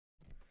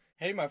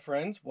Hey my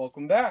friends,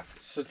 welcome back.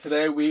 So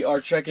today we are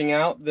checking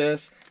out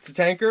this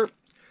Titanker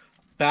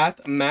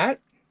bath mat.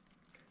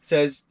 It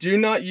says, do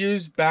not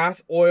use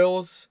bath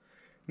oils.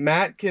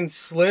 Mat can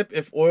slip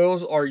if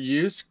oils are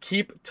used.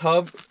 Keep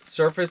tub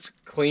surface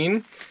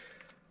clean.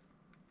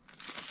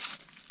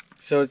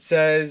 So it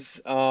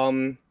says,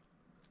 okay,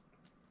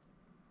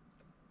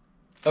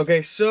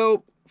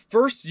 so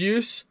first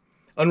use,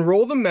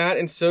 unroll the mat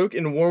and soak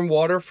in warm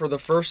water for the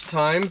first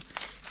time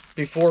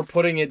before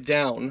putting it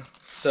down.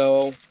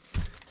 So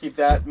keep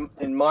that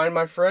in mind,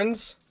 my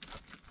friends.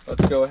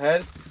 Let's go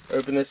ahead,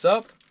 open this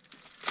up.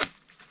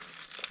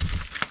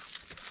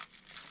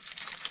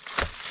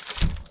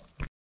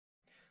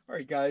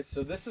 Alright guys,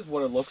 so this is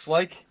what it looks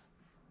like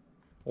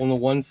on the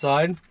one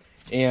side,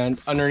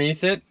 and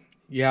underneath it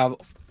you have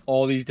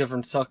all these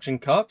different suction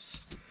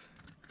cups.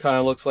 Kind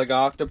of looks like an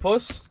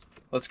octopus.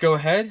 Let's go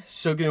ahead,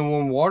 soak it in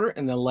warm water,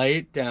 and then lay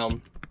it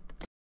down.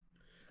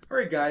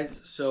 Alright guys,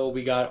 so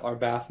we got our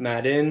bath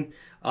mat in.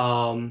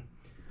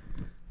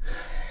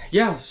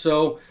 Yeah,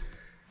 so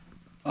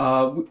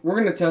we're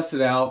gonna test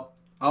it out.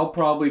 I'll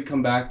probably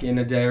come back in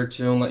a day or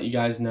two and let you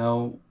guys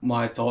know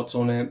my thoughts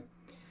on it.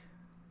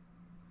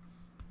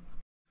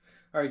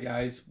 Alright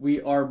guys,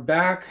 we are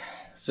back.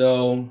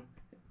 So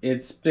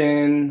it's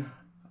been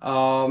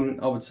I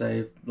would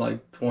say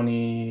like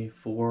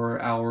 24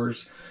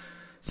 hours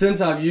since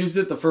I've used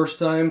it the first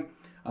time.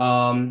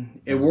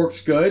 It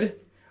works good.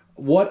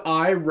 What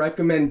I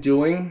recommend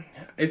doing,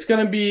 it's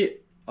gonna be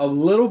a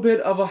little bit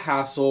of a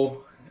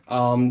hassle,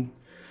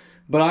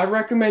 but I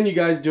recommend you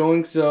guys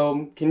doing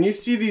so. Can you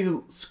see these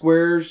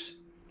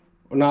squares?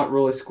 Well, not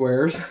really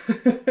squares.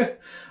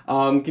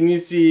 Can you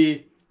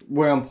see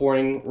where I'm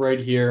pointing right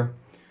here?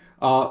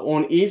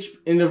 On each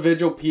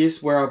individual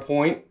piece where I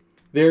point,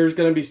 there's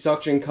going to be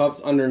suction cups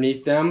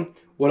underneath them.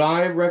 What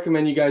I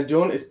recommend you guys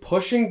doing is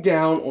pushing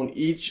down on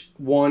each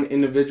one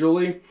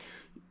individually.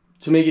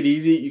 To make it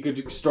easy, you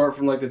could start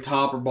from like the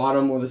top or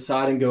bottom or the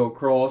side and go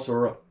across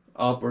or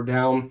up or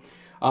down.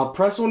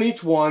 Press on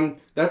each one.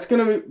 That's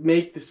going to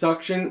make the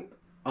suction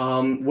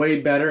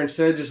way better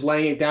instead of just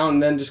laying it down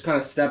and then just kind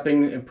of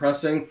stepping and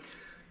pressing.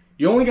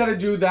 You only got to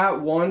do that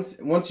once.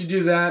 Once you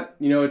do that,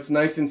 you know, it's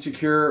nice and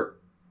secure.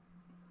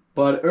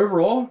 But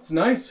overall, it's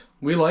nice.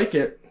 We like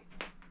it.